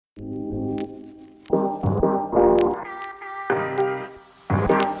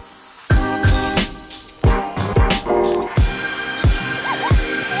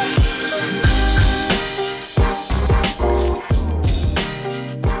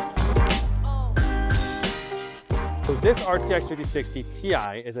So this RTX 5060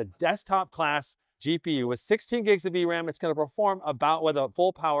 Ti is a desktop class GPU with 16 gigs of VRAM. It's going to perform about what a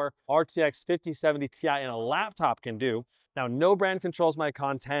full power RTX 5070 Ti in a laptop can do. Now, no brand controls my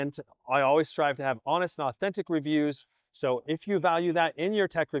content. I always strive to have honest and authentic reviews. So if you value that in your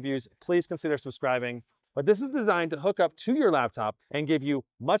tech reviews, please consider subscribing. But this is designed to hook up to your laptop and give you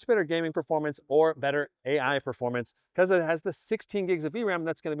much better gaming performance or better AI performance because it has the 16 gigs of VRAM.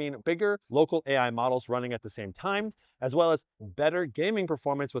 That's going to mean bigger local AI models running at the same time, as well as better gaming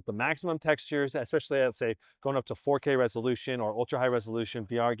performance with the maximum textures, especially let's say going up to 4K resolution or ultra high resolution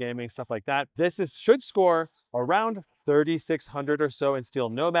VR gaming, stuff like that. Should score around 3600 or so in Steel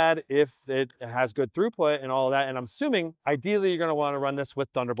Nomad if it has good throughput and all of that. And I'm assuming ideally you're going to want to run this with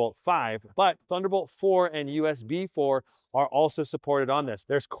Thunderbolt 5, but Thunderbolt 4 and USB4 are also supported on this.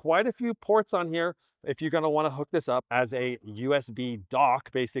 There's quite a few ports on here. If you're going to want to hook this up as a USB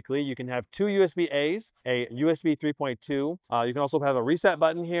dock, basically, you can have two USB-As, a USB 3.2. You can also have a reset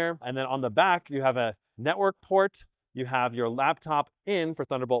button here. And then on the back, you have a network port. You have your laptop in for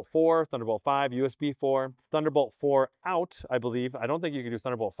Thunderbolt 4, Thunderbolt 5, USB 4, Thunderbolt 4 out, I believe. I don't think you can do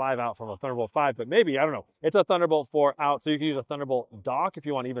Thunderbolt 5 out from a Thunderbolt 5, but maybe, I don't know. It's a Thunderbolt 4 out, so you can use a Thunderbolt dock if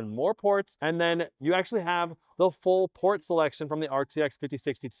you want even more ports. And then you actually have the full port selection from the RTX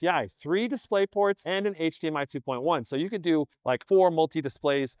 5060 Ti. 3 display ports and an HDMI 2.1. So you could do like 4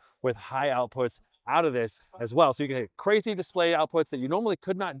 multi-displays with high outputs out of this as well. So you can get crazy display outputs that you normally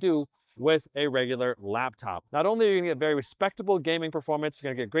could not do with a regular laptop. Not only are you gonna get very respectable gaming performance,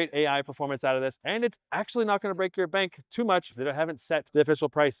 you're gonna get great AI performance out of this, and it's actually not gonna break your bank too much. They haven't set the official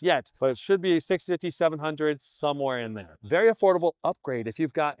price yet, but it should be 650, 700, somewhere in there. Very affordable upgrade if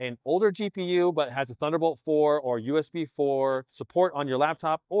you've got an older GPU, but has a Thunderbolt 4 or USB 4 support on your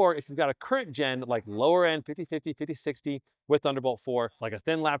laptop, or if you've got a current gen, like lower end 5050, 5060 with Thunderbolt 4, like a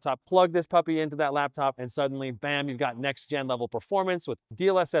thin laptop, plug this puppy into that laptop, and suddenly, bam, you've got next gen level performance with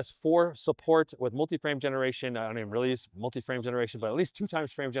DLSS 4 support with multi-frame generation. I don't even really use multi-frame generation, but at least 2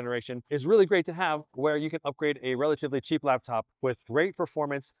 times frame generation is really great to have, where you can upgrade a relatively cheap laptop with great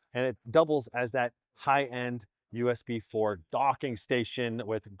performance, and it doubles as that high-end USB 4 docking station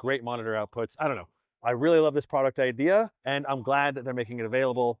with great monitor outputs. I don't know. I really love this product idea, and I'm glad that they're making it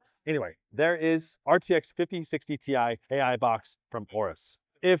available. Anyway, there is RTX 5060 Ti AI box from Aorus.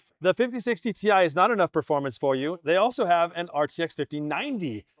 If the 5060 Ti is not enough performance for you, they also have an RTX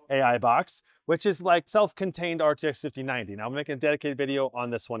 5090 AI box, which is like self-contained RTX 5090. Now I'm making a dedicated video on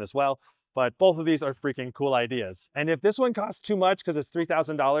this one as well, but both of these are freaking cool ideas. And if this one costs too much because it's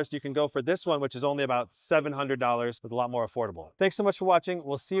 $3,000, you can go for this one, which is only about $700, with a lot more affordable. Thanks so much for watching.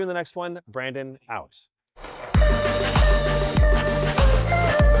 We'll see you in the next one. Brandon out.